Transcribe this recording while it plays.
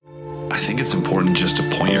I think it's important just to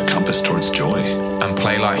point your compass towards joy. And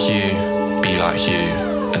play like you, be like you,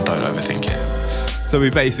 and don't overthink it. So we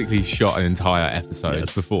basically shot an entire episode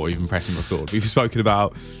before even pressing record. We've spoken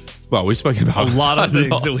about a lot of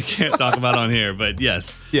things that we can't talk about on here, but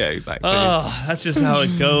yes. Yeah, exactly. Oh, that's just how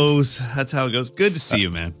it goes. That's how it goes. Good to see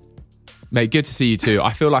you, man. Mate, good to see you too.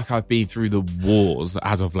 I feel like I've been through the wars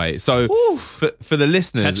as of late. So for the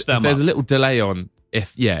listeners, if there's a little delay on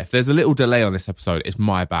if there's a little delay on this episode, it's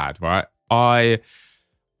my bad, right?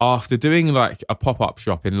 After doing like a pop-up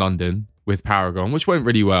shop in London with Paragon, which went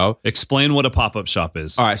really well. Explain what a pop-up shop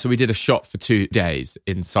is. All right, so we did a shop for 2 days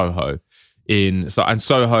in Soho. And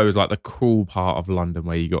Soho is like the cool part of London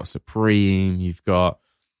where you got Supreme, you've got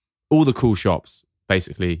all the cool shops,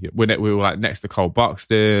 basically. We were like next to Cole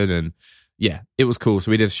Buxton, and yeah, it was cool. So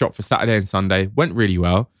we did a shop for Saturday and Sunday. Went really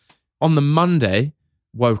well. On the Monday,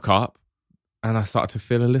 woke up and I started to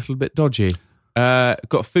feel a little bit dodgy.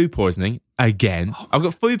 Got food poisoning again. I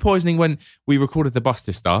got food poisoning when we recorded the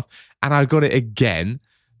Buster stuff, and I got it again.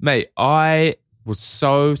 Mate, I was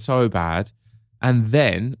so bad. And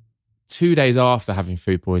then 2 days after having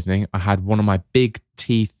food poisoning, I had one of my big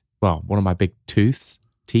tooths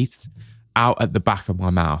out at the back of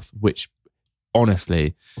my mouth, which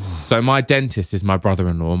honestly, so my dentist is my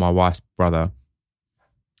brother-in-law, my wife's brother.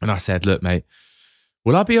 And I said, look, mate,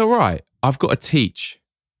 will I be all right? I've got to teach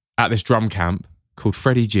at this drum camp called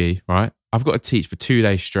Freddie G, right? I've got to teach for 2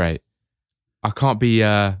 days straight. I can't be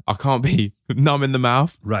numb in the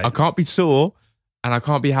mouth. Right. I can't be sore, and I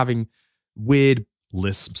can't be having weird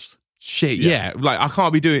lisps. Shit, yeah. Like I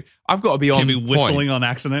can't be doing. I've got to be on. Can't be whistling point. On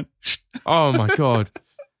accident. Oh my god!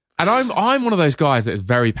 And I'm one of those guys that is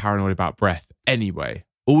very paranoid about breath. Anyway,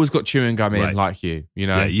 always got chewing gum in, like you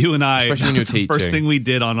know. Yeah, you and I. Especially when you're teaching. First thing we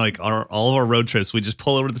did on like all of our road trips, we just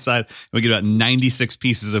pull over to the side and we get about 96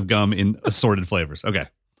 pieces of gum in assorted flavors. Okay,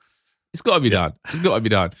 it's got to be done. It's got to be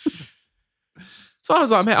done. So I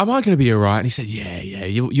was like, mate, am I going to be all right? And he said, yeah,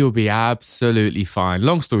 you'll be absolutely fine.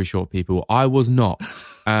 Long story short, people, I was not.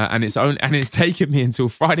 And it's taken me until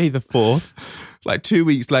Friday the 4th, like 2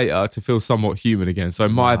 weeks later, to feel somewhat human again. So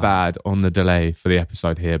my bad on the delay for the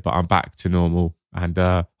episode here, but I'm back to normal and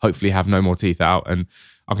hopefully have no more teeth out and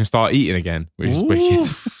I can start eating again, which is wicked.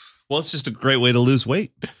 Well, it's just a great way to lose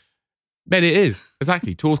weight. Man, it is.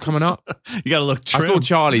 Exactly. Tour's coming up. You got to look trim.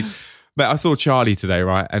 I saw Charlie today,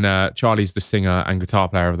 right? And Charlie's the singer and guitar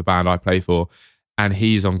player of the band I play for. And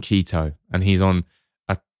he's on keto. And he's on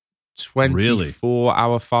a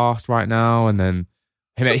 24-hour fast right now. And then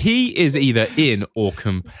he is either in or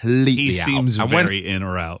completely out. He seems very in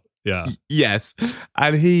or out. Yeah. Yes.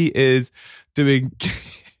 And he is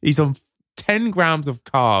he's on 10 grams of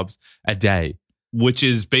carbs a day. Which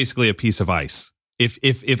is basically a piece of ice.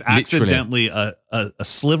 If accidentally a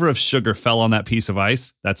sliver of sugar fell on that piece of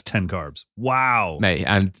ice, that's 10 carbs. Wow. Mate,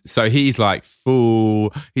 and so he's like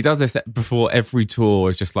full. He does this before every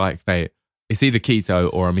tour. It's just like, mate, it's either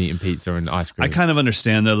keto or I'm eating pizza and ice cream. I kind of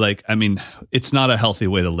understand that. Like, I mean, it's not a healthy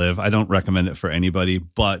way to live. I don't recommend it for anybody,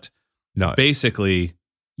 but basically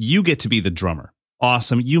you get to be the drummer.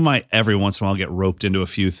 Awesome. You might every once in a while get roped into a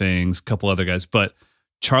few things, a couple other guys, but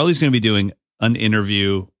Charlie's going to be doing an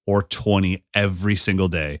interview or 20 every single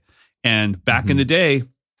day. And back in the day,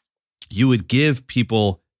 you would give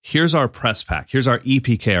people, here's our press pack. Here's our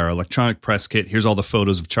EPK, our electronic press kit. Here's all the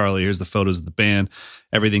photos of Charlie. Here's the photos of the band,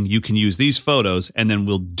 everything. You can use these photos and then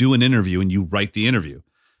we'll do an interview and you write the interview.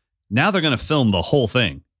 Now they're going to film the whole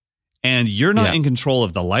thing. And you're not in control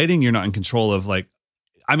of the lighting. You're not in control of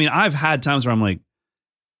I've had times where I'm like,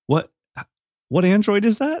 what Android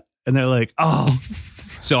is that? And they're like, oh,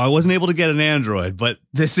 so I wasn't able to get an Android, but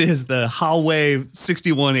this is the Huawei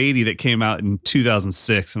 6180 that came out in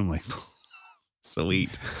 2006. And I'm like,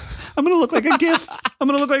 sweet. I'm going to look like a GIF.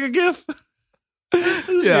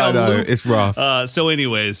 Yeah, I know. It's rough. So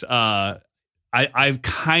anyways, I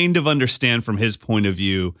kind of understand from his point of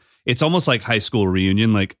view. It's almost like high school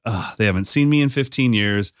reunion. Like, they haven't seen me in 15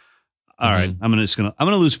 years. All right, I'm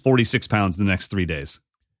gonna lose 46 pounds in the next 3 days.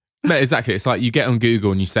 Mate, exactly. It's like you get on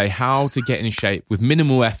Google and you say how to get in shape with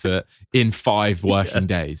minimal effort in 5 working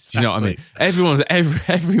days. Do you know what I mean?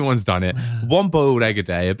 Everyone's done it. 1 boiled egg a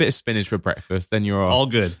day, a bit of spinach for breakfast, then you're off. All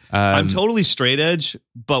good. I'm totally straight edge,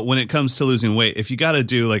 but when it comes to losing weight, if you got to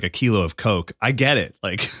do like a kilo of Coke, I get it.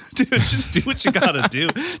 Like, dude, just do what you got to do.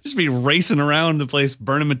 Just be racing around the place,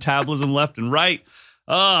 burning metabolism left and right.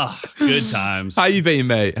 Good times. How you been,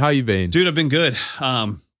 mate? How you been? Dude, I've been good.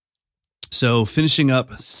 So finishing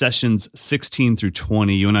up sessions 16 through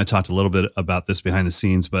 20, you and I talked a little bit about this behind the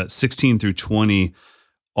scenes, but 16 through 20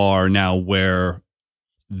 are now where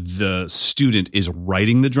the student is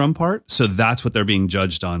writing the drum part. So that's what they're being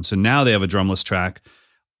judged on. So now they have a drumless track.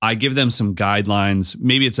 I give them some guidelines.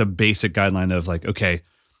 Maybe it's a basic guideline of like, okay,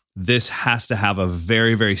 this has to have a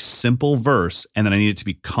very, very simple verse, and then I need it to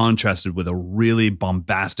be contrasted with a really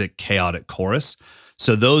bombastic, chaotic chorus.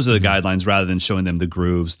 So those are the guidelines rather than showing them the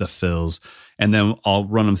grooves, the fills. And then I'll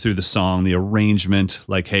run them through the song, the arrangement,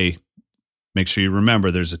 like, hey, make sure you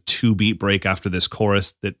remember there's a 2-beat break after this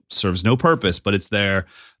chorus that serves no purpose, but it's there,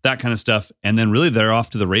 that kind of stuff. And then really they're off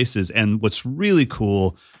to the races. And what's really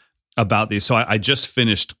cool about these, so I just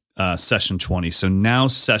finished session 20. So now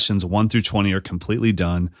sessions 1 through 20 are completely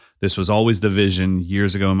done. This was always the vision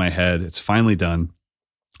years ago in my head. It's finally done.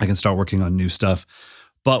 I can start working on new stuff.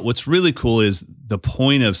 But what's really cool is the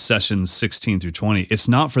point of sessions 16 through 20. It's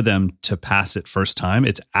not for them to pass it first time.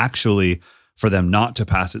 It's actually for them not to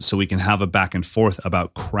pass it so we can have a back and forth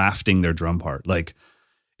about crafting their drum part. Like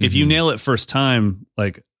if you nail it first time,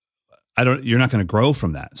 like you're not going to grow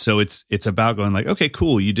from that. So it's about going like, okay,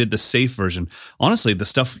 cool. You did the safe version. Honestly, the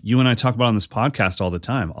stuff you and I talk about on this podcast all the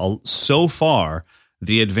time, so far,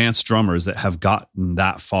 the advanced drummers that have gotten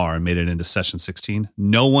that far and made it into session 16,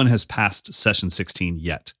 no one has passed session 16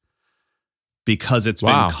 yet, because it's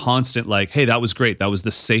been constant. Like, hey, that was great. That was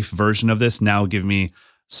the safe version of this. Now give me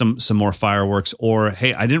some more fireworks. Or,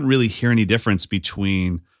 hey, I didn't really hear any difference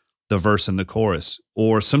between the verse and the chorus.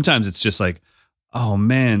 Or sometimes it's just like, oh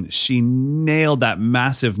man, she nailed that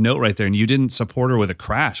massive note right there, and you didn't support her with a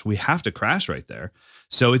crash. We have to crash right there.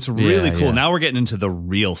 So it's really cool. Yeah. Now we're getting into the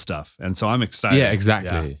real stuff, and so I'm excited. Yeah,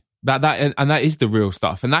 exactly. Yeah. That is the real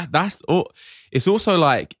stuff, and that's all. It's also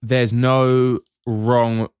like there's no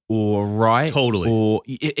wrong or right. Totally. Or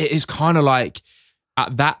it is kind of like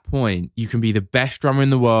at that point you can be the best drummer in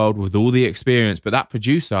the world with all the experience, but that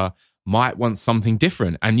producer might want something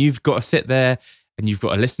different, and you've got to sit there and you've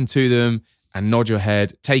got to listen to them and nod your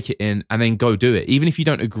head, take it in, and then go do it, even if you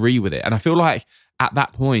don't agree with it. And I feel like at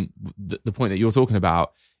that point, the point that you're talking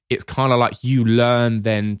about, it's kind of like you learn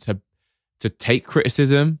then to take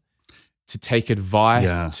criticism, to take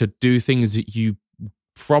advice, to do things that you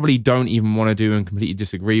probably don't even want to do and completely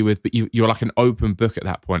disagree with, but you're like an open book at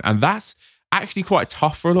that point. And that's actually quite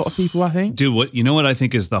tough for a lot of people, I think. Dude, what I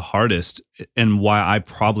think is the hardest, and why I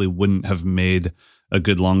probably wouldn't have made a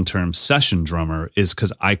good long-term session drummer, is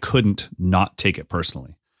because I couldn't not take it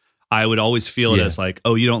personally. I would always feel it as like,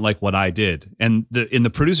 oh, you don't like what I did. And in the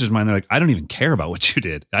producer's mind, they're like, I don't even care about what you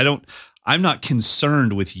did. I'm not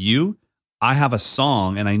concerned with you. I have a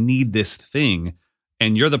song and I need this thing,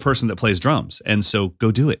 and you're the person that plays drums. And so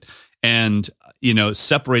go do it. And,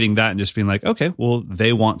 separating that and just being like, okay, well,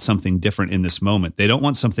 they want something different in this moment. They don't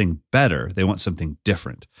want something better. They want something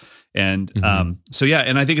different. And and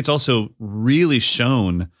I think it's also really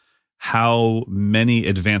shown how many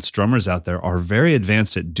advanced drummers out there are very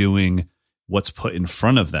advanced at doing what's put in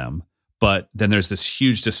front of them. But then there's this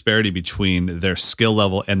huge disparity between their skill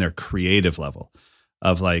level and their creative level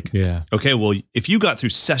of like, okay, well, if you got through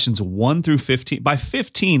sessions 1 through 15, by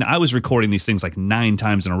 15, I was recording these things like 9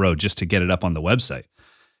 times in a row just to get it up on the website.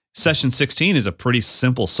 Session 16 is a pretty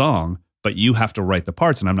simple song, but you have to write the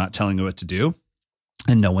parts, and I'm not telling you what to do.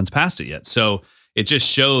 And no one's passed it yet. So it just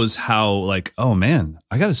shows how like, oh man,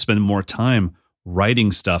 I got to spend more time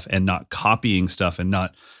writing stuff and not copying stuff, and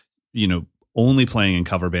not, only playing in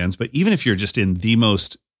cover bands. But even if you're just in the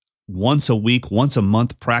most once a week, once a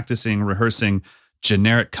month practicing, rehearsing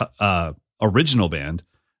generic original band,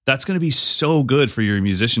 that's going to be so good for your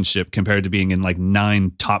musicianship compared to being in like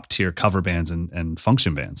 9 top tier cover bands and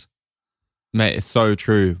function bands. Mate, it's so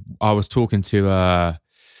true. I was talking to,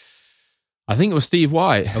 I think it was Steve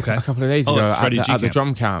White a couple of days ago at the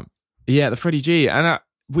drum camp. Yeah, the Freddie G. And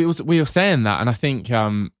we were saying that, and I think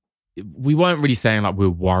we weren't really saying like we're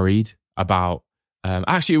worried about.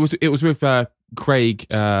 Actually, it was with Craig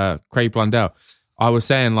Blundell. I was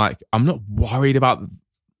saying like I'm not worried about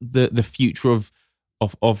the future of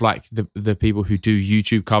like the people who do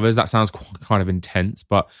YouTube covers. That sounds kind of intense,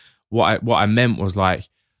 but what I meant was like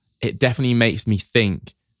it definitely makes me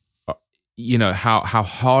think. How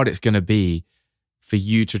hard it's going to be for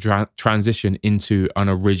you to transition into an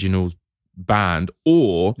originals band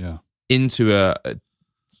or into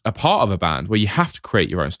a part of a band where you have to create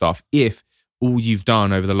your own stuff if all you've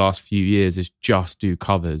done over the last few years is just do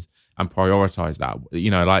covers and prioritize that.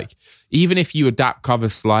 Like even if you adapt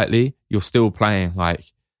covers slightly, you're still playing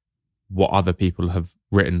like what other people have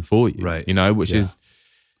written for you, right? Which is,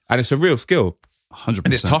 and it's a real skill. 100%.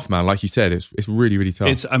 And it's tough, man. Like you said, it's really, really tough.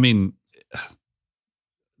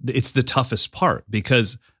 It's the toughest part,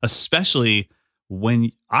 because especially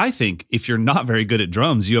when I think if you're not very good at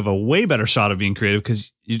drums, you have a way better shot of being creative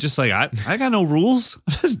because you're just like, I got no rules.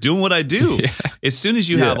 I'm just doing what I do. Yeah. As soon as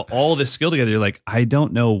you have all this skill together, you're like, I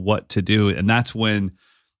don't know what to do. And that's when,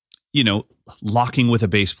 locking with a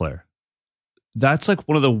bass player. That's like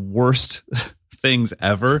one of the worst things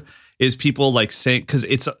ever is people like saying, because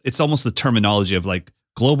it's almost the terminology of like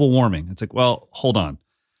global warming. It's like, well, hold on.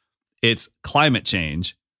 It's climate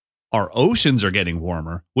change. Our oceans are getting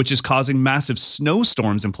warmer, which is causing massive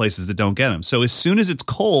snowstorms in places that don't get them. So as soon as it's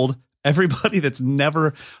cold, everybody that's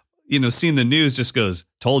never, seen the news just goes,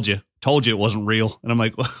 told you it wasn't real. And I'm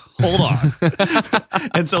like, well, hold on.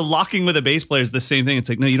 And so locking with a bass player is the same thing. It's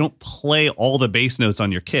like, no, you don't play all the bass notes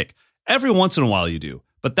on your kick. Every once in a while you do,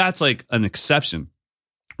 but that's like an exception.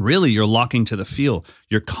 Really, you're locking to the feel.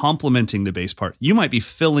 You're complementing the bass part. You might be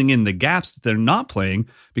filling in the gaps that they're not playing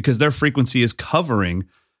because their frequency is covering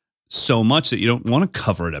so much that you don't want to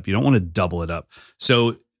cover it up. You don't want to double it up.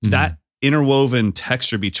 So that interwoven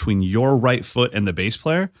texture between your right foot and the bass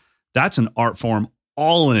player, that's an art form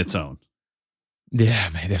all in its own. Yeah,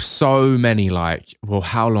 man. There's so many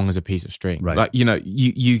how long is a piece of string? Right. Like,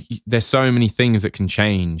 you there's so many things that can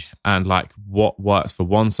change, and like what works for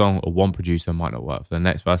one song or one producer might not work for the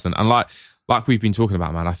next person. And like we've been talking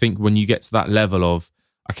about, man, I think when you get to that level of,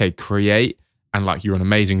 okay, create, and like you're an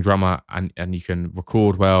amazing drummer and you can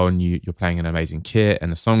record well and you're playing an amazing kit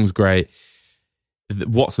and the song's great,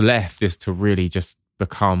 what's left is to really just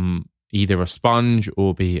become either a sponge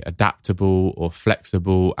or be adaptable or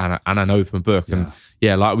flexible and an open book. Yeah. And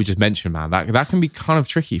yeah, like we just mentioned, man, that can be kind of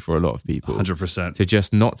tricky for a lot of people. 100%. To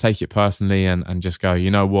just not take it personally and just go,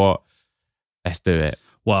 you know what, let's do it.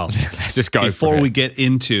 Well, let's just go. Before we get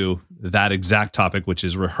into that exact topic, which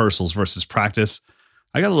is rehearsals versus practice,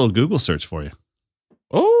 I got a little Google search for you.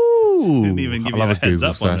 Oh, didn't even give you a heads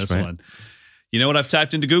up on this one. You know what I've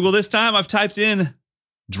typed into Google this time? I've typed in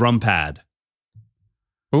drum pad.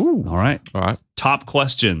 Ooh. All right. Top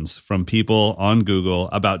questions from people on Google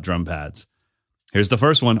about drum pads. Here's the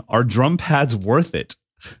first one. Are drum pads worth it?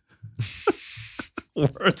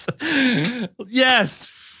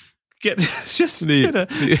 Yes.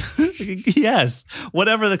 Yes.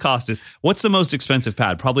 Whatever the cost is. What's the most expensive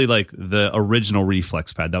pad? Probably like the original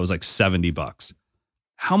Reflex pad. That was like $70.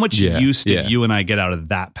 How much use did you and I get out of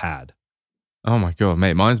that pad? Oh my God,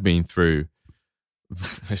 mate. Mine's been through,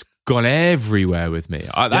 it's gone everywhere with me.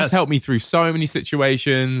 That's helped me through so many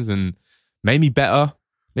situations and made me better.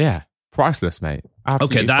 Yeah. Priceless, mate.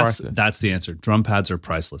 Absolutely priceless. That's the answer. Drum pads are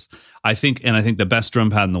priceless. I think the best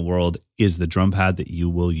drum pad in the world is the drum pad that you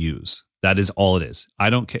will use. That is all it is.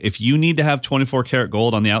 I don't care. If you need to have 24 karat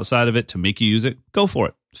gold on the outside of it to make you use it, go for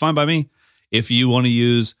it. It's fine by me. If you want to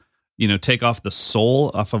use, take off the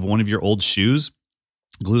sole off of one of your old shoes,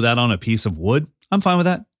 glue that on a piece of wood, I'm fine with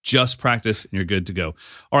that. Just practice and you're good to go.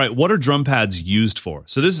 All right. What are drum pads used for?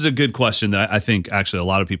 So this is a good question that I think actually a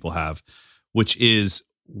lot of people have, which is,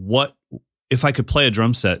 what if I could play a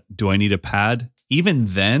drum set, do I need a pad?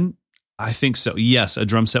 Even then, I think so. Yes, a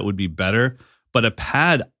drum set would be better, but a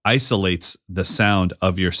pad isolates the sound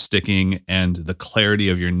of your sticking and the clarity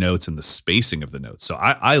of your notes and the spacing of the notes. So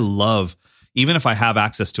I love, even if I have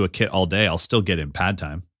access to a kit all day, I'll still get in pad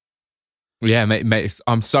time. Yeah, mate.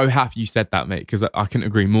 I'm so happy you said that, mate, because I couldn't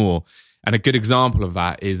agree more. And a good example of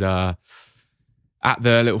that is at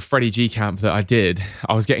the little Freddie G camp that I did,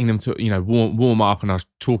 I was getting them to, warm up, and I was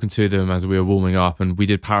talking to them as we were warming up, and we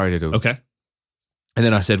did paradiddles. Okay. And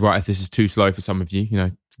then I said, right, if this is too slow for some of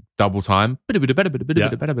you, double time. And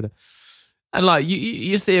like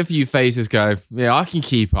you see a few faces go, yeah, I can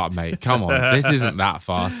keep up, mate. Come on, this isn't that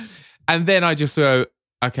fast. And then I just go,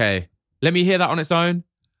 okay, let me hear that on its own.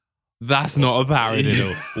 That's not a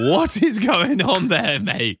paradiddle. What is going on there,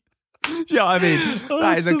 mate? Do you know what I mean?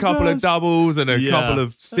 That is a couple of doubles and a couple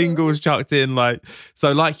of singles chucked in.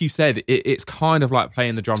 So like you said, it's kind of like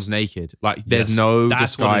playing the drums naked. Like there's no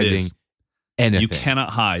disguising anything. You cannot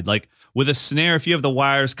hide. Like with a snare, if you have the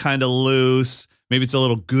wires kind of loose, maybe it's a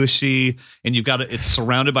little gushy, and it's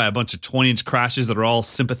surrounded by a bunch of 20-inch crashes that are all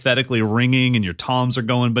sympathetically ringing, and your toms are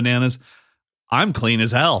going bananas. I'm clean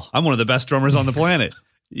as hell. I'm one of the best drummers on the planet.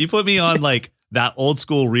 You put me on like that old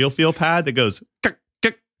school real feel pad that goes,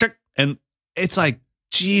 and it's like,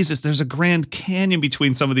 Jesus, there's a Grand Canyon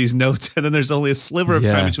between some of these notes, and then there's only a sliver of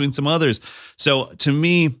time between some others. So to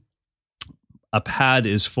me, a pad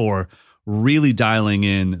is for really dialing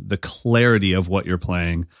in the clarity of what you're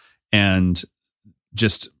playing, and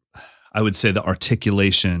just, I would say, the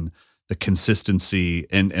articulation, the consistency,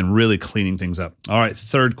 and really cleaning things up. All right,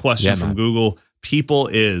 third question from Google. People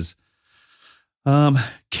is,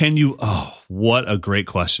 Can you? Oh, what a great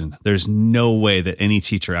question. There's no way that any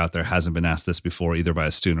teacher out there hasn't been asked this before, either by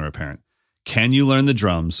a student or a parent. Can you learn the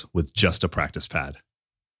drums with just a practice pad?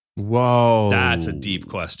 Whoa. That's a deep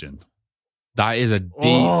question. That is a deep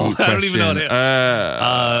question. I don't even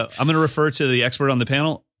know. I'm going to refer to the expert on the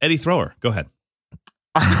panel, Eddie Thrower. Go ahead.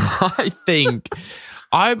 I think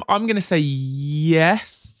I'm going to say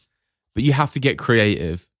yes, but you have to get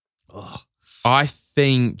creative. I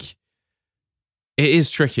think it is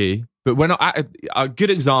tricky, but when a good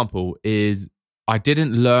example is I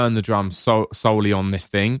didn't learn the drums solely on this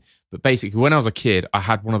thing, but basically when I was a kid, I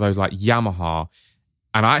had one of those like Yamaha,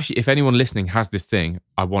 and I actually, if anyone listening has this thing,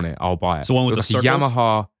 I want it. I'll buy it. So one with the circles?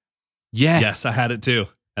 Yamaha. Yes. Yes, I had it too,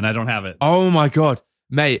 and I don't have it. Oh my God,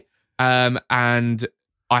 mate. And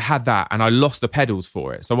I had that and I lost the pedals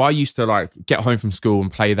for it. So I used to like get home from school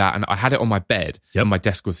and play that, and I had it on my bed and my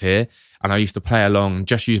desk was here, and I used to play along and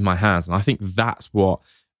just use my hands. And I think that's what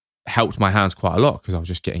helped my hands quite a lot, because I was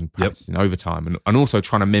just getting practice in overtime and also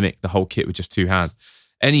trying to mimic the whole kit with just two hands.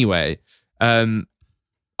 Anyway,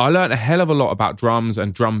 I learned a hell of a lot about drums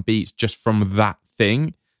and drum beats just from that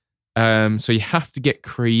thing. So you have to get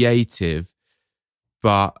creative.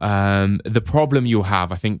 But the problem you'll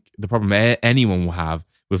have, I think the problem anyone will have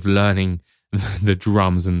with learning the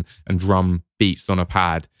drums and drum beats on a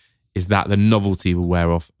pad is that the novelty will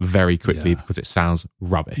wear off very quickly because it sounds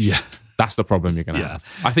rubbish. Yeah. That's the problem you're going to have.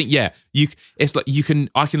 I think,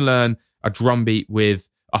 I can learn a drum beat with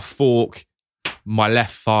a fork, my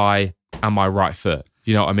left thigh, and my right foot.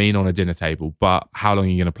 You know what I mean? On a dinner table. But how long are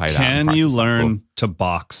you going to play that? Can you learn to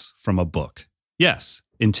box from a book? Yes.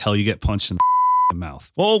 Until you get punched in the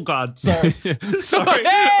mouth. Oh God, sorry. Sorry.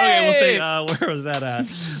 Hey! Okay, we'll take where was that at?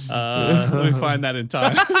 Let me find that in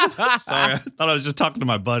time. Sorry, I thought I was just talking to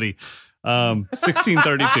my buddy.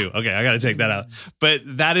 1632. Okay, I gotta take that out. But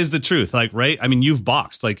that is the truth. Like, right? I mean, you've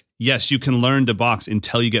boxed. Like, yes, you can learn to box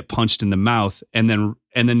until you get punched in the mouth, and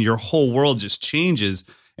then your whole world just changes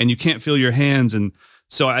and you can't feel your hands. And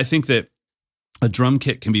so I think that a drum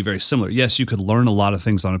kit can be very similar. Yes, you could learn a lot of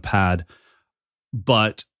things on a pad,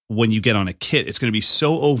 but when you get on a kit, it's going to be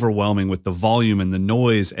so overwhelming with the volume and the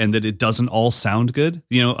noise, and that it doesn't all sound good.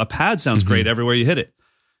 You know, a pad sounds great everywhere you hit it.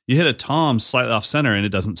 You hit a tom slightly off center and it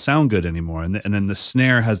doesn't sound good anymore. And then the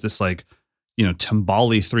snare has this like, you know,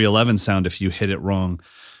 timbali 311 sound if you hit it wrong,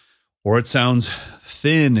 or it sounds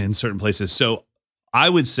thin in certain places. So I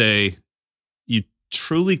would say you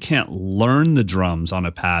truly can't learn the drums on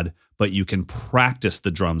a pad, but you can practice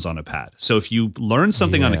the drums on a pad. So if you learn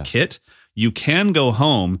something on a kit, you can go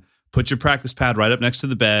home, put your practice pad right up next to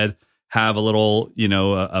the bed, have a little, you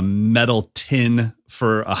know, a metal tin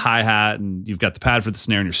for a hi-hat, and you've got the pad for the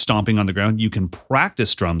snare, and you're stomping on the ground. You can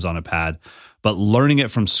practice drums on a pad, but learning it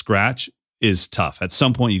from scratch is tough. At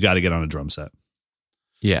some point, you got to get on a drum set.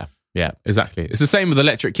 Yeah, exactly. It's the same with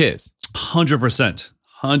electric kits. 100%.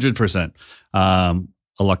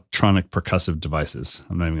 Electronic percussive devices.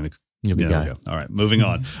 I'm not even going to. There we go. All right, moving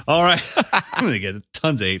on. All right. I'm going to get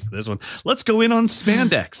tons of hate for this one. Let's go in on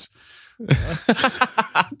spandex.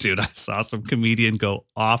 Dude, I saw some comedian go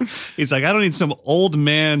off. He's like, I don't need some old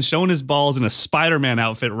man showing his balls in a Spider-Man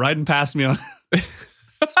outfit riding past me on. And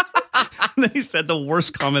then he said the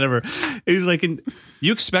worst comment ever. He's like,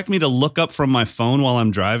 you expect me to look up from my phone while I'm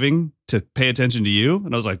driving to pay attention to you?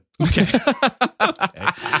 And I was like, okay.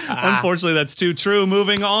 Unfortunately, that's too true.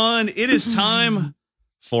 Moving on. It is time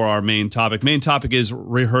for our main topic. Main topic is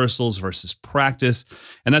rehearsals versus practice.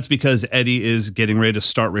 And that's because Eddie is getting ready to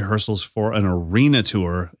start rehearsals for an arena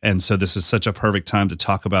tour. And so this is such a perfect time to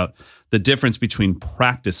talk about the difference between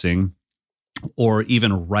practicing or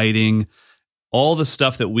even writing. All the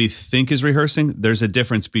stuff that we think is rehearsing, there's a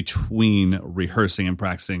difference between rehearsing and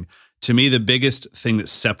practicing. To me, the biggest thing that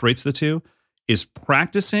separates the two is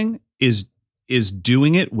practicing is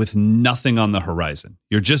doing it with nothing on the horizon.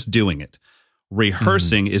 You're just doing it.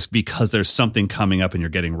 Rehearsing is because there's something coming up and you're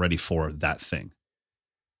getting ready for that thing.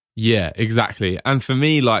 Yeah, exactly. And for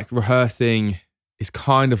me, like, rehearsing is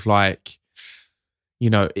kind of like, you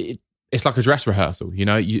know, it's like a dress rehearsal. You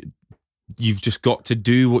know, you've just got to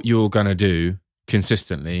do what you're going to do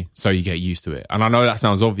consistently so you get used to it. And I know that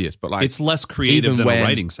sounds obvious, but like, it's less creative than a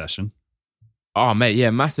writing session. Oh, mate, yeah,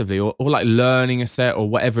 massively. Or like learning a set or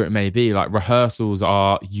whatever it may be. Like, rehearsals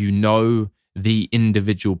are, you know, the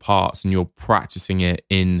individual parts and you're practicing it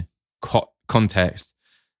in context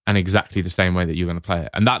and exactly the same way that you're going to play it.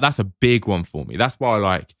 And that's a big one for me. That's why,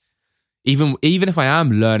 like, even if I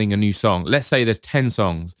am learning a new song, let's say there's 10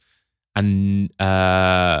 songs and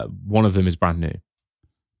one of them is brand new,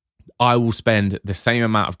 I will spend the same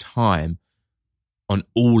amount of time on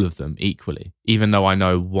all of them equally, even though I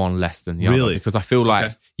know one less than the other. Because I feel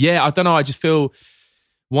like, I don't know. I just feel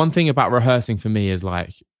one thing about rehearsing for me is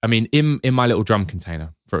like, I mean, in my little drum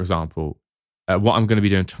container, for example, what I'm going to be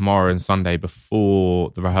doing tomorrow and Sunday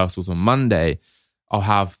before the rehearsals on Monday, I'll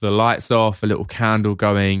have the lights off, a little candle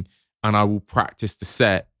going, and I will practice the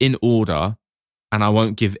set in order, and I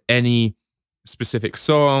won't give any specific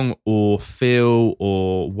song or feel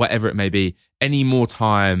or whatever it may be any more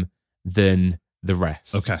time than the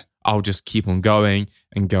rest. Okay. I'll just keep on going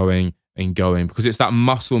and going and going because it's that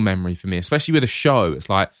muscle memory for me, especially with a show. It's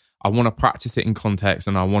like I want to practice it in context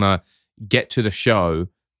and I want to get to the show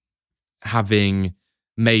having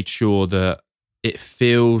made sure that it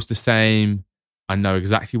feels the same. I know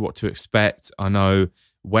exactly what to expect. I know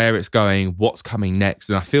where it's going, what's coming next.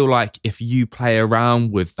 And I feel like if you play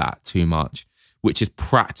around with that too much, which is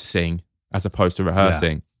practicing as opposed to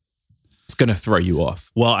rehearsing, it's going to throw you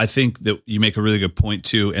off. Well, I think that you make a really good point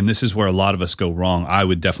too. And this is where a lot of us go wrong. I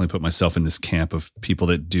would definitely put myself in this camp of people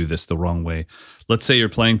that do this the wrong way. Let's say you're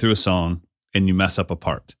playing through a song and you mess up a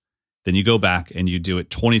part. Then you go back and you do it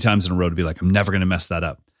 20 times in a row to be like, I'm never going to mess that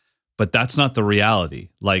up. But that's not the reality.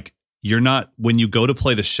 Like, you're not, when you go to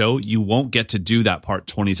play the show, you won't get to do that part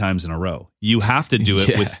 20 times in a row. You have to do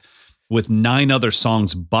it with 9 other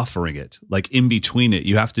songs buffering it, like in between it.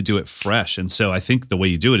 You have to do it fresh. And so I think the way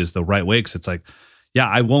you do it is the right way, because it's like,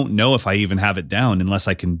 I won't know if I even have it down unless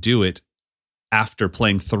I can do it after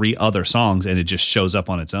playing 3 other songs and it just shows up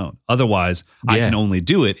on its own. Otherwise, I can only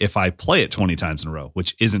do it if I play it 20 times in a row,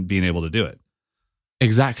 which isn't being able to do it.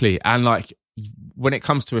 Exactly. And like when it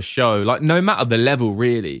comes to a show, like no matter the level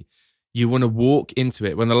really, you want to walk into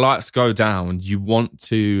it. When the lights go down, you want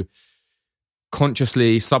to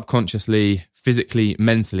consciously, subconsciously, physically,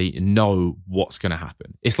 mentally know what's going to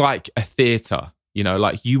happen. It's like a theater,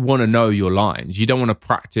 like you want to know your lines. You don't want to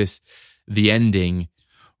practice the ending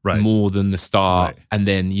more than the start. Right. And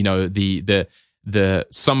then, the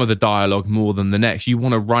some of the dialogue more than the next. You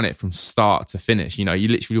want to run it from start to finish. You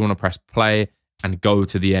literally want to press play and go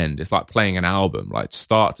to the end. It's like playing an album, like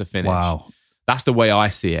start to finish. Wow. That's the way I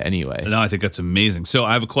see it anyway. No, I think that's amazing. So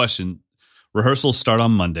I have a question. Rehearsals start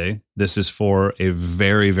on Monday. This is for a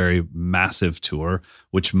very, very massive tour,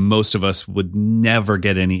 which most of us would never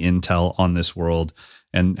get any intel on this world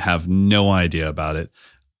and have no idea about it.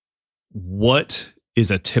 What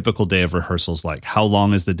is a typical day of rehearsals like? How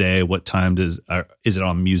long is the day? What time is it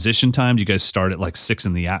on musician time? Do you guys start at like 6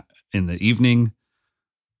 in the evening?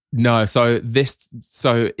 No, so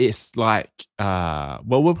it's like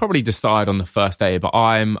we'll probably decide on the first day, but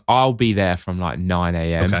I'll be there from like 9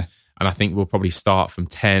 a.m. Okay. And I think we'll probably start from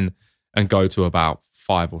 10 and go to about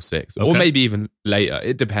 5 or 6, or maybe even later.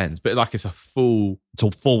 It depends, but like it's a full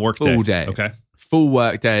work day. Okay, full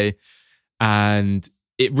work day, and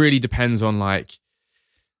it really depends on like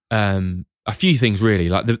a few things really.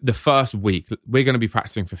 Like the first week, we're going to be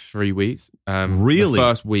practicing for 3 weeks. Really, the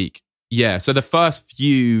first week. Yeah, so the first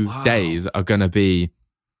few days are going to be,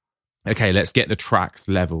 okay, let's get the tracks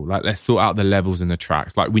level. Like, let's sort out the levels in the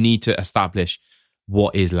tracks. Like, we need to establish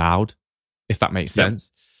what is loud, if that makes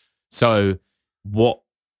sense. So,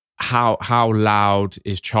 how loud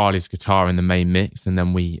is Charlie's guitar in the main mix? And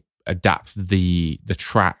then we adapt the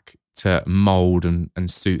track to mold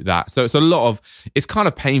and suit that. So, it's kind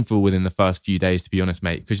of painful within the first few days, to be honest,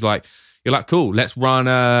 mate, because you're like, cool, let's run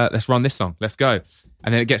this song. Let's go.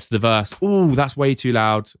 And then it gets to the verse. Ooh, that's way too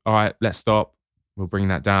loud. All right, let's stop. We'll bring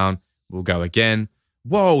that down. We'll go again.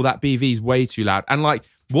 Whoa, that BV is way too loud. And like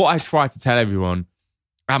what I try to tell everyone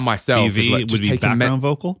and myself BV is like, would be background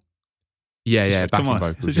vocal. Yeah, background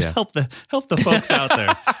vocals. Just help the folks out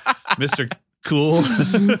there, Mr. Cool.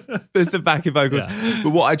 There's the backing vocals. Yeah. But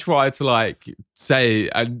what I try to like say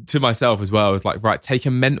and to myself as well is like, right, take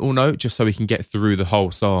a mental note just so we can get through the whole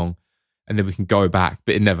song. And then we can go back,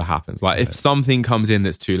 but it never happens. Like if something comes in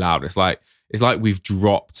that's too loud, it's like we've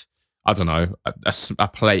dropped, I don't know, a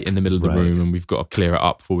plate in the middle of the room, and we've got to clear it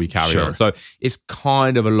up before we carry on. So it's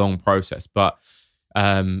kind of a long process. But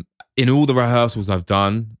in all the rehearsals I've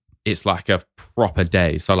done, it's like a proper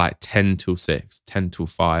day. So like 10 till 6, 10 till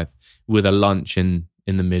 5, with a lunch in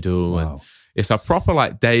the middle. Wow. And it's a proper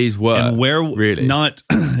like day's work. And where really? Not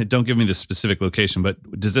don't give me the specific location,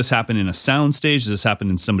 but does this happen in a sound stage? Does this happen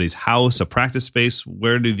in somebody's house, a practice space?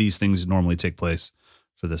 Where do these things normally take place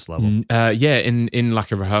for this level? In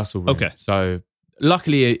like a rehearsal room. Okay. So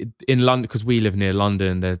luckily in London, because we live near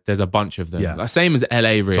London, there's a bunch of them. Yeah. Like, same as LA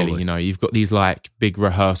really. Totally. You've got these like big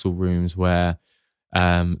rehearsal rooms where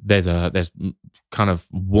There's kind of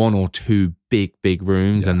one or two big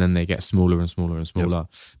rooms, and then they get smaller and smaller and smaller. Yep.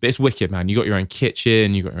 But it's wicked, man. You got your own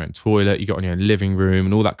kitchen, you got your own toilet, you got your own living room,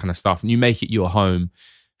 and all that kind of stuff. And you make it your home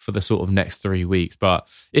for the sort of next 3 weeks. But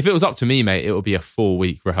if it was up to me, mate, it would be a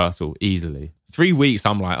 4-week rehearsal easily. 3 weeks,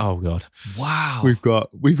 I'm like, oh god, wow, we've got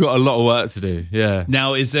a lot of work to do. Yeah.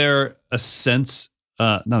 Now, is there a sense?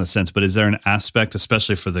 Not a sense, but is there an aspect,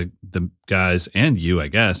 especially for the guys and you, I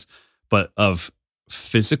guess, but of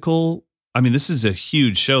physical? I mean, this is a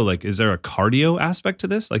huge show. Like, is there a cardio aspect to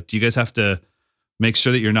this? Like, do you guys have to make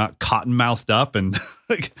sure that you're not cotton mouthed up and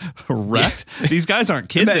like wrecked? Yeah. These guys aren't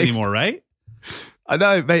kids anymore, right? I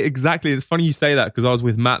know, mate, exactly. It's funny you say that because I was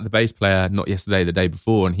with Matt, the bass player, not yesterday, the day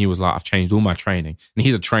before, and he was like, I've changed all my training. And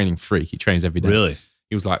he's a training freak. He trains every day. Really?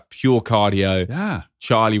 He was like, pure cardio. Yeah.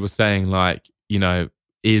 Charlie was saying like, you know,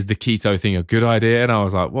 is the keto thing a good idea? And I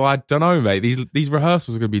was like, well, I don't know, mate. These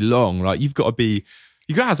rehearsals are going to be long. Like, you got to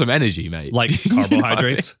have some energy, mate. Like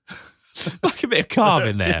carbohydrates? You know what I mean? Like a bit of carb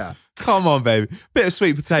in there. Yeah. Come on, baby. Bit of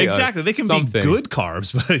sweet potato. Exactly. They can be good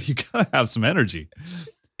carbs, but you got to have some energy.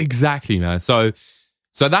 Exactly, man. So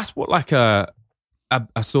that's what like a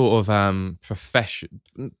sort of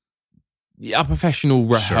professional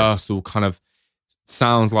rehearsal kind of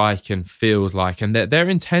sounds like and feels like, and they're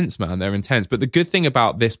intense, man. They're intense. But the good thing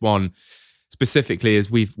about this one specifically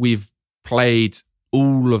is we've played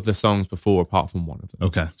all of the songs before apart from one of them.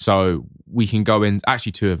 Okay, so we can go in.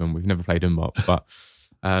 Actually, two of them we've never played Mbop, but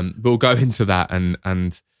we'll go into that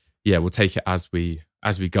and yeah, we'll take it as we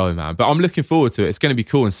go, man. But I'm looking forward to it. It's going to be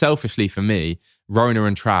cool. And selfishly for me, Rona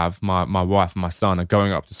and Trav, my wife and my son, are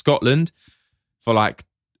going up to Scotland for like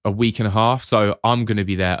a week and a half. So I'm going to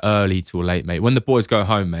be there early till late, mate. When the boys go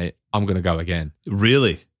home, mate, I'm going to go again.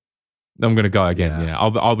 Really? I'm going to go again, yeah.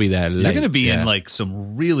 I'll be there late. You're going to be in like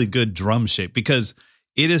some really good drum shape because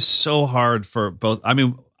it is so hard for both. I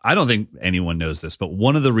mean, I don't think anyone knows this, but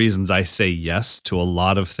one of the reasons I say yes to a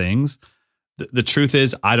lot of things, the truth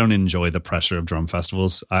is I don't enjoy the pressure of drum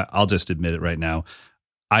festivals. I'll just admit it right now.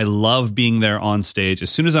 I love being there on stage. As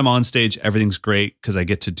soon as I'm on stage, everything's great because I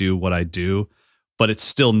get to do what I do, but it's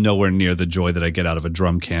still nowhere near the joy that I get out of a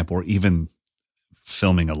drum camp or even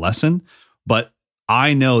filming a lesson. But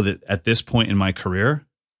I know that at this point in my career,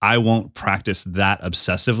 I won't practice that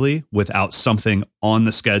obsessively without something on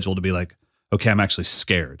the schedule to be like, okay, I'm actually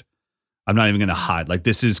scared. I'm not even going to hide. Like,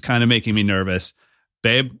 this is kind of making me nervous.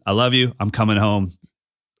 Babe, I love you. I'm coming home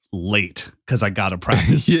late because I got to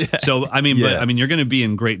practice. Yeah. So, I mean, but I mean, you're going to be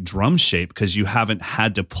in great drum shape because you haven't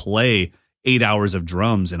had to play 8 hours of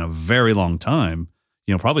drums in a very long time,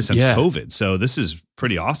 you know, probably since COVID. So this is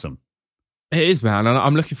pretty awesome. It is, man. And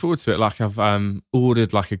I'm looking forward to it. Like, I've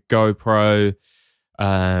ordered like a GoPro,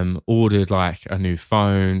 ordered like a new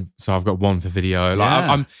phone. So I've got one for video.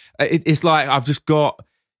 Like it's like I've just got,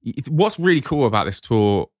 what's really cool about this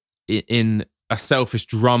tour in a selfish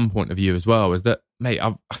drum point of view as well is that, mate,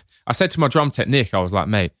 I said to my drum tech, Nick, I was like,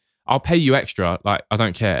 mate, I'll pay you extra. Like, I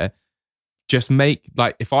don't care. Just make,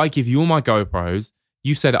 like, if I give you all my GoPros,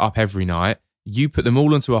 you set it up every night, you put them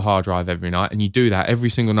all onto a hard drive every night, and you do that every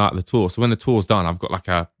single night of the tour. So when the tour's done, I've got like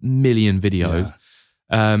 1 million videos.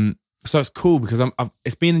 Yeah. So it's cool because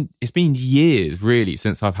it's been years really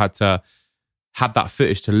since I've had to have that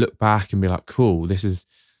footage to look back and be like, cool, this is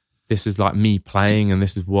like me playing, and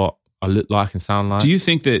this is what I look like and sound like. Do you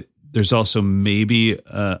think that there's also maybe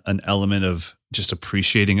an element of just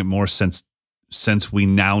appreciating it more since we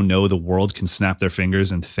now know the world can snap their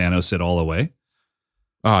fingers and Thanos it all away?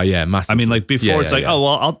 Oh yeah, massively. I mean, like before it's like, oh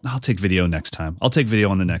well, I'll take video next time. I'll take video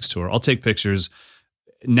on the next tour. I'll take pictures.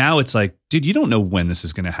 Now it's like, dude, you don't know when this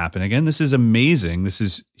is going to happen again. This is amazing. This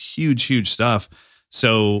is huge stuff.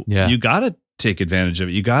 So you got to take advantage of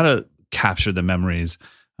it. You got to capture the memories.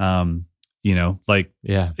 You know, like,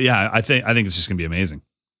 I think it's just going to be amazing.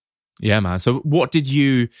 Yeah, man. So what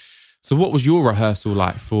was your rehearsal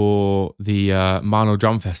like for the Mano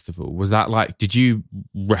Drum Festival? Was that like, did you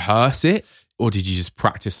rehearse it or did you just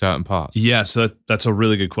practice certain parts? Yeah, so that's a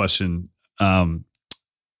really good question.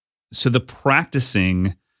 So the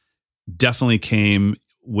practicing definitely came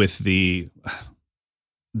with the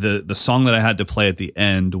song that I had to play at the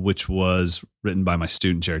end, which was written by my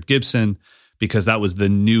student, Jared Gibson, because that was the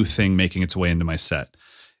new thing making its way into my set.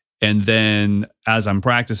 And then as I'm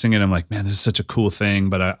practicing it, I'm like, man, this is such a cool thing,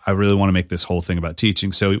 but I really want to make this whole thing about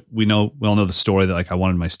teaching. So we all know the story that like I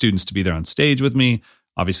wanted my students to be there on stage with me.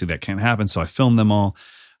 Obviously that can't happen. So I filmed them all.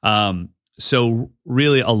 So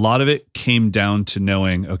really a lot of it came down to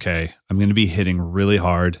knowing, okay, I'm going to be hitting really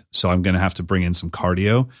hard. So I'm going to have to bring in some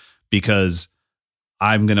cardio because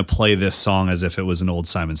I'm going to play this song as if it was an old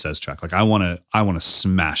Simon Says track. Like I want to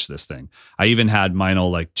smash this thing. I even had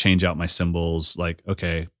Meinl like change out my cymbals. Like,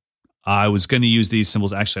 okay, I was going to use these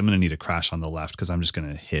cymbals. Actually, I'm going to need a crash on the left because I'm just going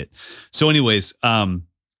to hit. So anyways,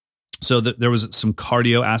 there was some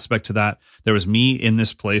cardio aspect to that. There was me in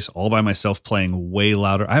this place all by myself playing way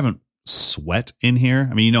louder. I haven't sweat in here.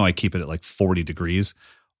 I mean, I keep it at like 40 degrees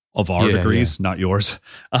of our degrees, not yours.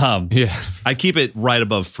 I keep it right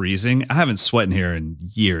above freezing. I haven't sweat in here in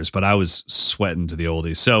years, but I was sweating to the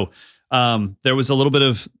oldies. So there was a little bit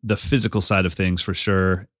of the physical side of things for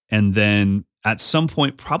sure. And then at some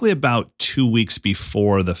point, probably about 2 weeks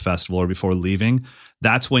before the festival or before leaving,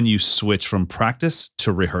 that's when you switch from practice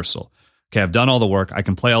to rehearsal. Okay, I've done all the work. I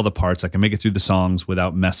can play all the parts. I can make it through the songs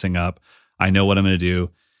without messing up. I know what I'm going to do.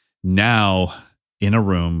 Now, in a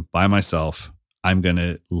room by myself, I'm going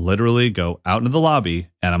to literally go out into the lobby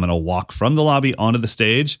and I'm going to walk from the lobby onto the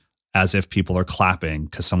stage as if people are clapping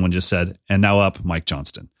because someone just said, and now up Mike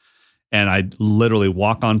Johnston. And I literally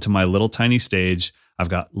walk onto my little tiny stage. I've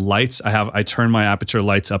got lights. I turn my aperture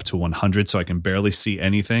lights up to 100 so I can barely see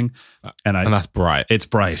anything. And that's bright. It's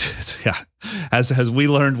bright. As we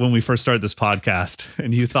learned when we first started this podcast,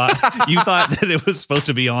 and you thought that it was supposed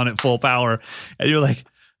to be on at full power, and you're like,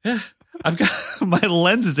 I've got my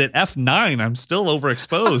lens is at f9. I'm still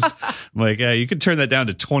overexposed. I'm like, yeah, you can turn that down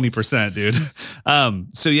to 20%, dude.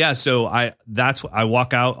 So I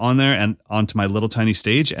walk out on there and onto my little tiny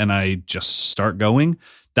stage, and I just start going.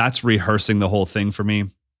 That's rehearsing the whole thing for me.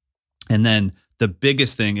 And then the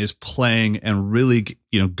biggest thing is playing and really,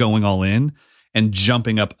 going all in and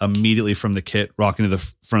jumping up immediately from the kit, rocking to the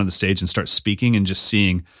front of the stage and start speaking and just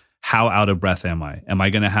seeing how out of breath am I? Am I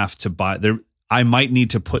going to have to buy there? I might need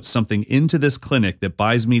to put something into this clinic that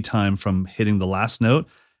buys me time from hitting the last note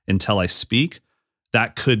until I speak.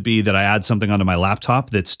 That could be that I add something onto my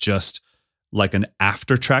laptop that's just like an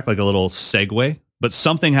after track, like a little segue. But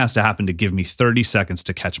something has to happen to give me 30 seconds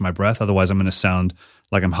to catch my breath. Otherwise, I'm going to sound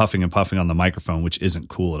like I'm huffing and puffing on the microphone, which isn't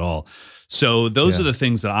cool at all. So those are the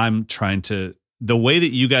things that I'm trying to, the way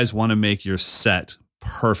that you guys want to make your set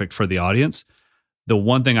perfect for the audience. The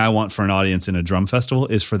one thing I want for an audience in a drum festival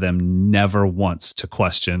is for them never once to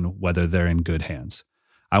question whether they're in good hands.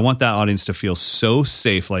 I want that audience to feel so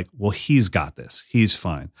safe, like, well, he's got this. He's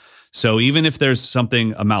fine. So even if there's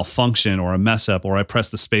something, a malfunction or a mess up, or I press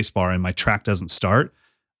the space bar and my track doesn't start,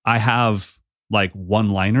 I have like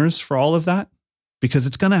one-liners for all of that because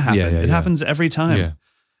it's going to happen. It happens every time.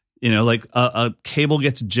 Like a cable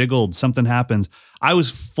gets jiggled, something happens. I was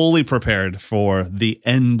fully prepared for the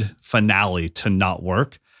end finale to not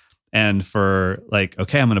work. And for like,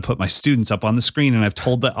 okay, I'm going to put my students up on the screen, and I've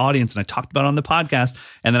told the audience and I talked about it on the podcast.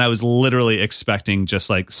 And then I was literally expecting just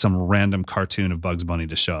like some random cartoon of Bugs Bunny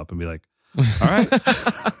to show up and be like, all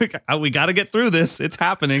right, we got to get through this. It's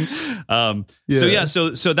happening.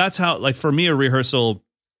 So that's how, like, for me, a rehearsal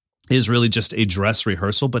is really just a dress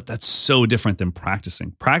rehearsal, but that's so different than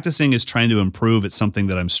practicing. Practicing is trying to improve at something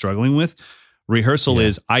that I'm struggling with. Rehearsal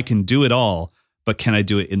is I can do it all, but can I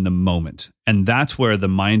do it in the moment? And that's where the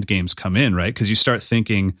mind games come in, right? Because you start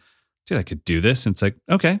thinking, dude, I could do this. And it's like,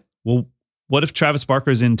 okay, well, what if Travis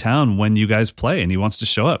Barker's in town when you guys play and he wants to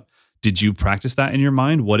show up? Did you practice that in your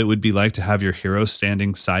mind? What it would be like to have your hero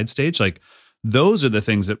standing side stage? Like, those are the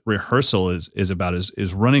things that rehearsal is about,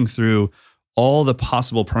 is running through all the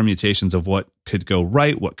possible permutations of what could go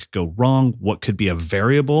right, what could go wrong, what could be a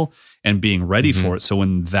variable, and being ready for it. So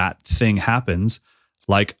when that thing happens,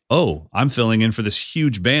 like, oh, I'm filling in for this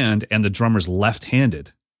huge band and the drummer's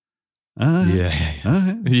left-handed. Exactly.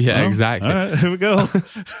 All right, here we go.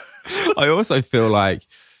 I also feel like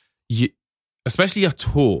especially a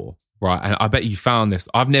tour, right? And I bet you found this.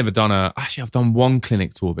 I've never done I've done one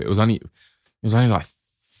clinic tour, but it was only like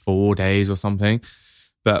 4 days or something.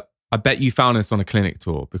 But I bet you found this on a clinic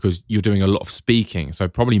tour because you're doing a lot of speaking. So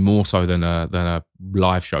probably more so than a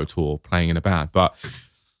live show tour playing in a band. But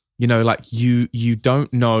like you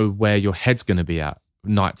don't know where your head's going to be at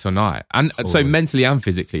night to night. And totally. So mentally and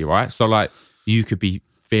physically, right? So like you could be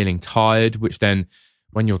feeling tired, which then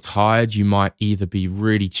when you're tired, you might either be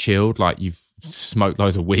really chilled, like you've smoked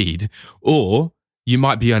loads of weed, or you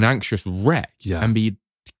might be an anxious wreck and be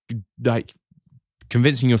like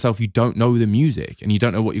convincing yourself you don't know the music and you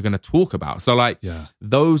don't know what you're going to talk about. So like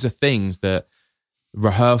those are things that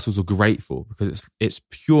rehearsals are great for because it's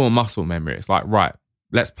pure muscle memory. It's like, right,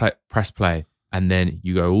 let's press play. And then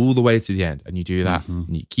you go all the way to the end and you do that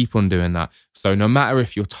and you keep on doing that. So no matter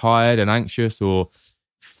if you're tired and anxious or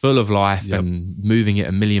full of life and moving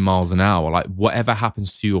at 1,000,000 miles an hour, like whatever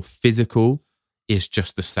happens to your physical is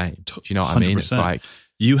just the same. Do you know what 100%. I mean? It's like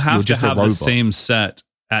you have to have the same set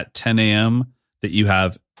at 10 a.m. that you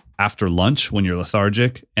have after lunch when you're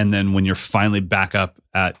lethargic, and then when you're finally back up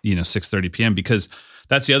at 6:30 p.m. Because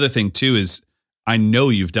that's the other thing too, is I know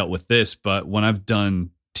you've dealt with this, but when I've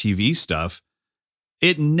done TV stuff,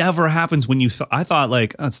 it never happens when I thought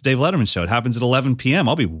like, oh, it's the Dave Letterman show. It happens at 11 p.m.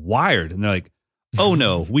 I'll be wired. And they're like, oh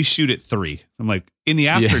no, we shoot at 3. I'm like, in the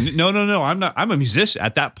afternoon. Yeah. No. I'm a musician.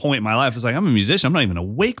 At that point in my life, it's like, I'm a musician. I'm not even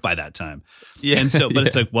awake by that time. Yeah. And so, but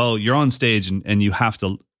it's like, well, you're on stage and you have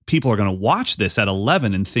to, people are going to watch this at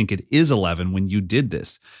 11 and think it is 11 when you did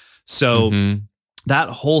this. So that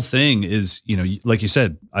whole thing is, like you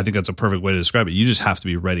said, I think that's a perfect way to describe it. You just have to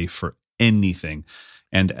be ready for anything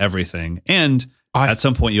and everything. And at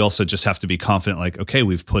some point, you also just have to be confident, like, okay,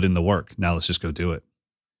 we've put in the work. Now let's just go do it.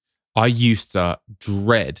 I used to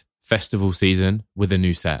dread festival season with a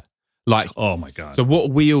new set. Like, oh my God. So what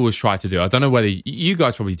we always try to do, I don't know whether you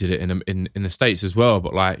guys probably did it in the States as well,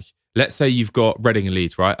 but like, let's say you've got Reading and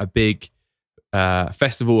Leeds, right? A big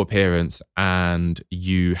festival appearance, and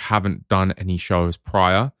you haven't done any shows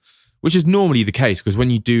prior, which is normally the case, because when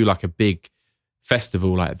you do like a big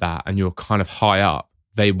festival like that and you're kind of high up,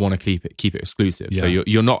 they want to keep it exclusive. Yeah. So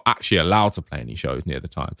you're not actually allowed to play any shows near the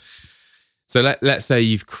time. So let's say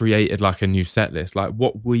you've created like a new set list. Like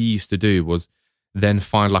what we used to do was then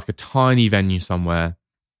find like a tiny venue somewhere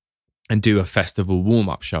and do a festival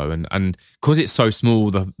warm-up show. And because it's so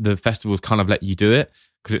small, the festivals kind of let you do it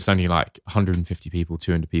because it's only like 150 people,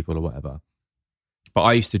 200 people or whatever. But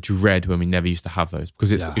I used to dread when we never used to have those,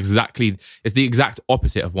 because it's it's the exact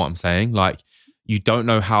opposite of what I'm saying. Like, you don't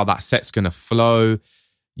know how that set's going to flow.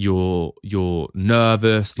 You're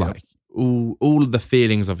nervous. Yep. Like all of the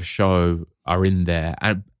feelings of a show are in there,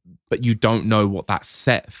 but you don't know what that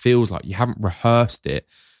set feels like. You haven't rehearsed it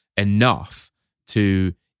enough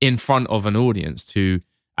to in front of an audience to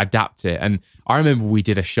adapt it. And I remember we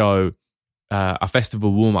did a show, a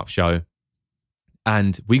festival warm-up show,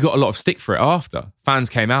 and we got a lot of stick for it after. Fans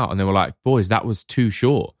came out and they were like, boys, that was too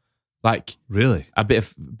short. Like, really? A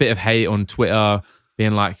bit of hate on Twitter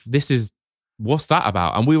being like, what's that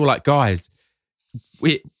about? And we were like, guys,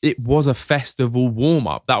 it was a festival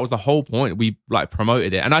warm-up. That was the whole point. We like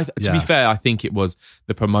promoted it. And to be fair, I think it was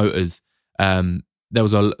the promoters. There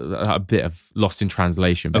was a bit of lost in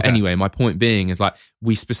translation. But anyway, my point being is like,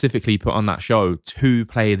 we specifically put on that show to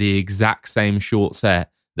play the exact same short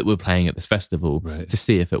set that we're playing at this festival to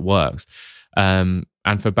see if it works. And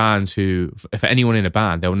for bands for anyone in a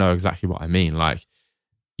band, they'll know exactly what I mean. Like,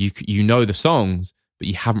 you know the songs, but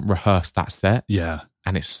you haven't rehearsed that set. Yeah.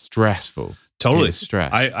 And it's stressful. Totally. It's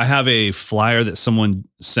stress. I have a flyer that someone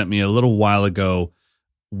sent me a little while ago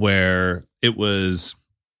where it was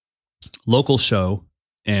local show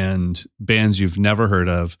and bands you've never heard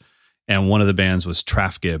of. And one of the bands was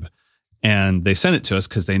Trafgib. And they sent it to us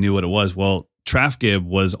because they knew what it was. Well, Trafgib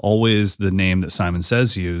was always the name that Simon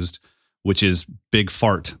Says used, which is big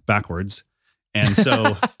fart backwards. And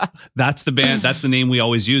so that's the band, that's the name we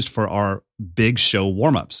always used for our big show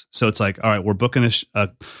warm-ups. So it's like, all right, we're booking a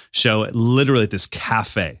show literally at this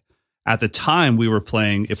cafe. At the time we were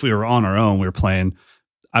playing, if we were on our own, we were playing,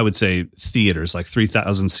 I would say theaters, like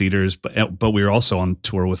 3,000 seaters, but we were also on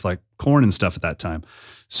tour with like Korn and stuff at that time.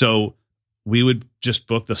 So we would just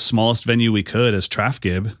book the smallest venue we could as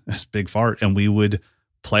Trafgib, as Big Fart, and we would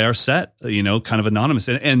play our set, kind of anonymous.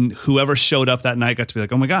 And whoever showed up that night got to be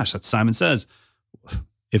like, oh my gosh, that's Simon Says.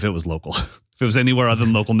 If it was local. If it was anywhere other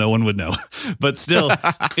than local, no one would know. But still,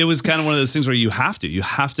 it was kind of one of those things where you have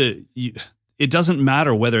to, it doesn't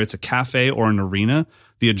matter whether it's a cafe or an arena,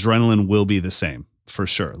 the adrenaline will be the same for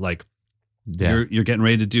sure. Like you're getting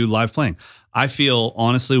ready to do live playing. I feel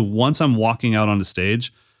honestly, once I'm walking out on the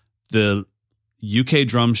stage, the UK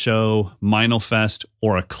drum show, Minal Fest,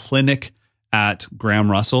 or a clinic at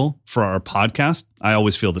Graham Russell for our podcast, I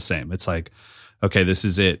always feel the same. It's like, okay, this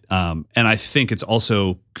is it. And I think it's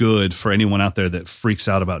also good for anyone out there that freaks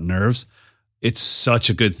out about nerves. It's such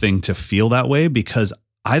a good thing to feel that way, because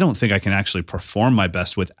I don't think I can actually perform my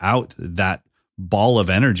best without that ball of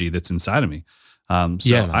energy that's inside of me.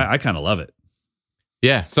 I kind of love it.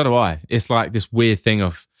 Yeah, so do I. It's like this weird thing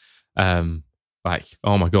of like,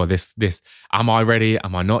 oh my God, this, am I ready?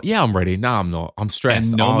 Am I not? Yeah, I'm ready. No, I'm not. I'm stressed.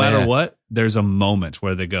 And no matter what, there's a moment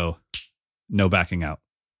where they go, no backing out.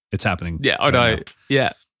 It's happening. Yeah, I know. Now.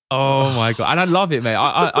 Yeah. Oh my God. And I love it, mate.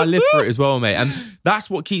 I live for it as well, mate. And that's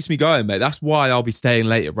what keeps me going, mate. That's why I'll be staying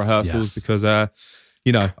late at rehearsals, because, I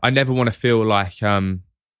never want to feel like,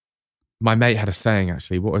 my mate had a saying,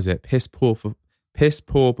 actually. What was it? Piss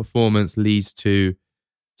poor performance leads to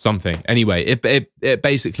something. Anyway, it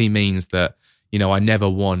basically means that, I never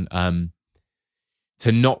want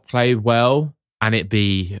to not play well and it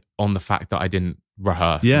be on the fact that I didn't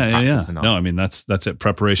rehearse. Yeah. Enough. No, I mean that's it.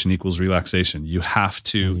 Preparation equals relaxation. You have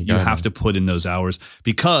to to put in those hours,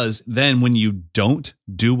 because then when you don't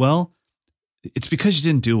do well, it's because you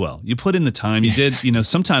didn't do well. You put in the time. You did.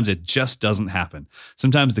 Sometimes it just doesn't happen.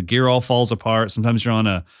 Sometimes the gear all falls apart. Sometimes you're on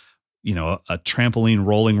a trampoline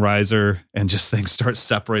rolling riser and just things start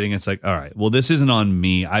separating. It's like, all right, well, this isn't on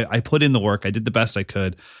me. I put in the work. I did the best I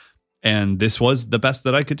could. And this was the best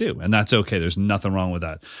that I could do. And that's okay. There's nothing wrong with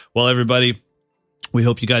that. Well, everybody, we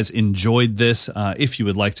hope you guys enjoyed this. If you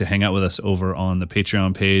would like to hang out with us over on the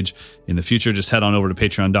Patreon page in the future, just head on over to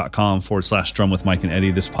patreon.com/Drum with Mike and Eddie.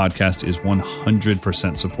 This podcast is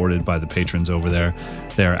 100% supported by the patrons over there.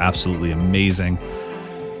 They're absolutely amazing.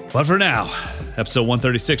 But for now, episode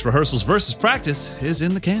 136, Rehearsals versus Practice, is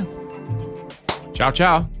in the can. Ciao,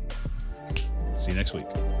 ciao. See you next week.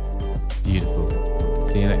 Beautiful.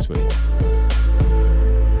 See you next week.